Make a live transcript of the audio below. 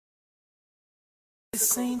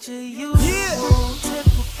This ain't your usual,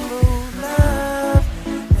 typical love.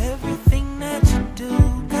 Everything that you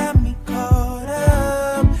do got me caught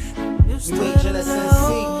up. Used to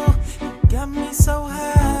low, got me so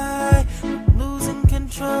high, losing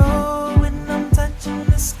control when I'm touching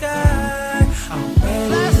the sky. I'm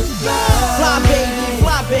ready to fly. Fly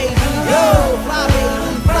baby, yo. Fly baby,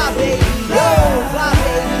 fly baby, yo. Fly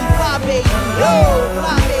baby, fly baby, yo.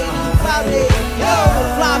 Fly baby, fly baby, yo.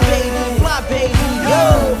 Fly baby, fly baby, yo.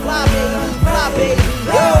 Fly baby, fly baby,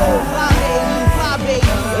 yo. Fly baby, fly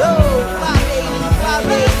baby, yo. Fly baby, fly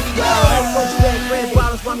baby, yo. First red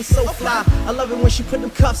bottoms, mommy so fly. I love it when she put them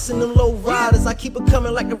cuffs in them low riders. I keep her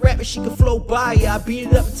coming like a rabbit, she can flow by ya. I beat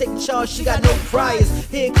it up and take the charge, she got no priors.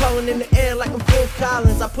 Head calling in the air like I'm Phil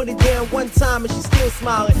Collins. I put it down one time and she still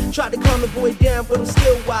smiling. Tried to calm the boy down, but I'm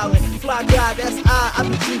still wildin'. Fly guy, that's I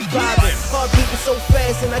be G5. Heart beating so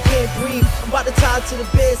fast and I can't breathe. I'm about to tie her to the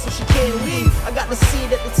bed so she can't leave. I got the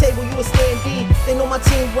seat at the table, you a standee. They know my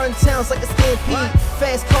team run towns like a stampede.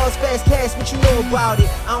 Fast cars, fast cash, what you know about it?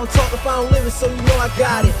 I don't talk if I don't live it, so you know I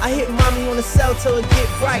got it. I hit mommy on the cell, tell her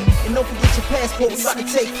get right. And don't forget your passport, we about to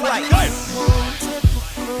take flight.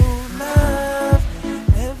 Typical love.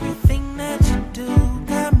 Everything that you do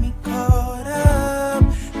got me caught up.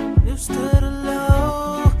 Used to the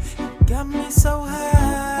low, got me so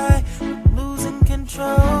high, losing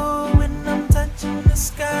control when I'm touching the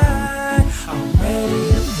sky. I'm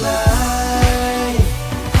ready to fly.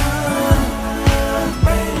 I'm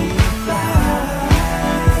ready to fly.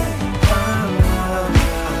 I'm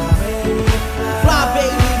ready to fly. Fly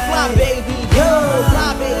baby, yo. Fly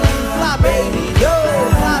baby, yo.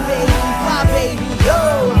 Fly baby, yo.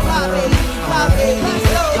 Fly baby,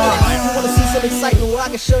 yo. You wanna see some excitement? Well, I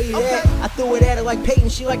can show you that. I threw it at her like Peyton,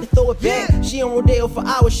 she like to throw it back. She on rodeo for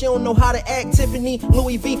hours, she don't know how to act. Tiffany,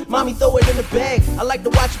 Louis V, mommy throw it in the bag. I like to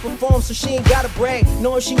watch her perform, so she ain't gotta brag.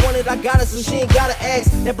 Knowing she wanted, I got her, so she ain't gotta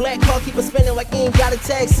ask. That black car keep her spinning like he ain't got a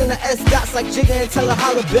tag. Send her S dots like Jigga and tell her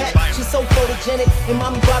holla back. She's so photogenic, and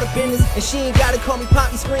mommy brought her business. And she ain't gotta call me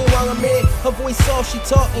poppy, scream while I'm in it. Her voice soft, she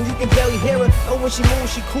talk, and you can barely hear her. And when she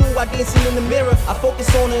moves, she cool, I dancing in the mirror. I focus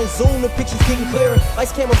on her and zoom, the pictures getting clearer.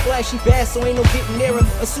 Lights, camera, flash, she bad, so ain't no getting near her.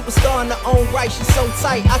 A superstar in her own right, she's so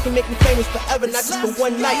tight. I can make me famous forever, not just for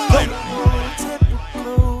one night.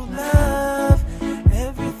 Typical love.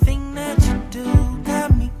 Everything that you do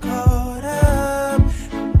got me caught up.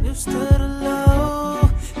 Used to the low,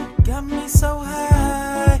 got me so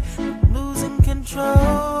high, losing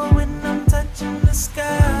control when I'm touching the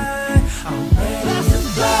sky. I'm ready to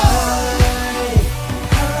fly.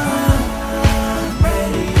 I'm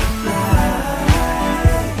ready to fly.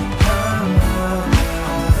 I'm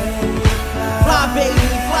ready to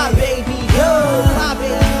fly. Fly baby, yo. Fly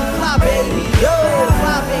baby, yo.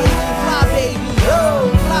 Fly baby, yo.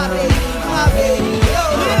 Fly baby, yo.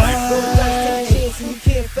 Go to take a chance and you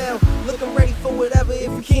can't fail. Look, I'm ready for whatever if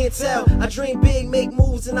you can't tell. I dream big, make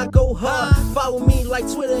moves, and I go hard. Follow me like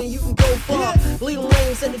Twitter and you can go far. Leave them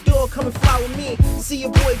lanes at the door, come and fly with me. See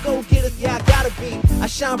your boy go get it, yeah, I gotta be. I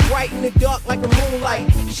shine bright in the dark like a moonlight.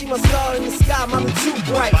 She my star in the sky, mommy too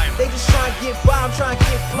bright. They just trying to get by, I'm trying to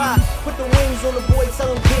get fly. Put the wings on the boy, tell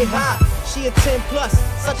him get high. She a 10 plus,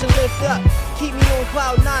 such a lift up. Keep me on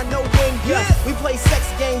cloud 9, no wind gust. We play sex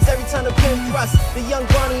games every time the pin thrust. The young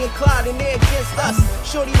Bonnie and Clyde and they're against us.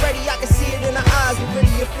 Shorty ready, I can see it in her eyes. We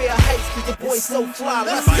ready to fear heights, cause the boy's so fly.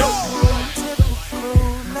 Let's go. Typical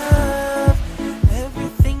love.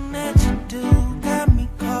 Everything that you do got me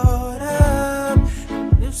caught up.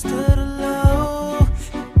 Used to the low,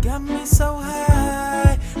 got me so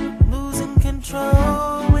high, losing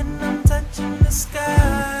control when I'm touching the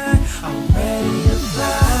sky. I'm ready to fly.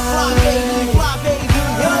 Fly baby,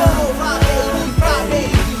 yo. Fly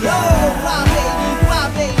baby, yo. Fly baby,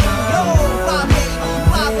 yo.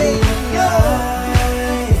 Fly baby, yo.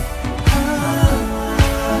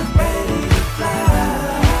 I'm ready to fly.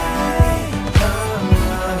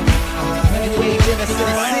 Gage in the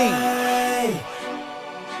scene.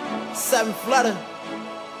 7 Flutter.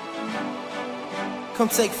 Come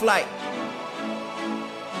take flight.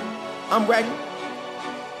 I'm ready.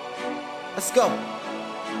 Let's go.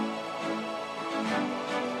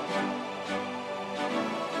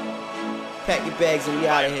 Pack your bags and we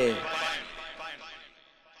out of here.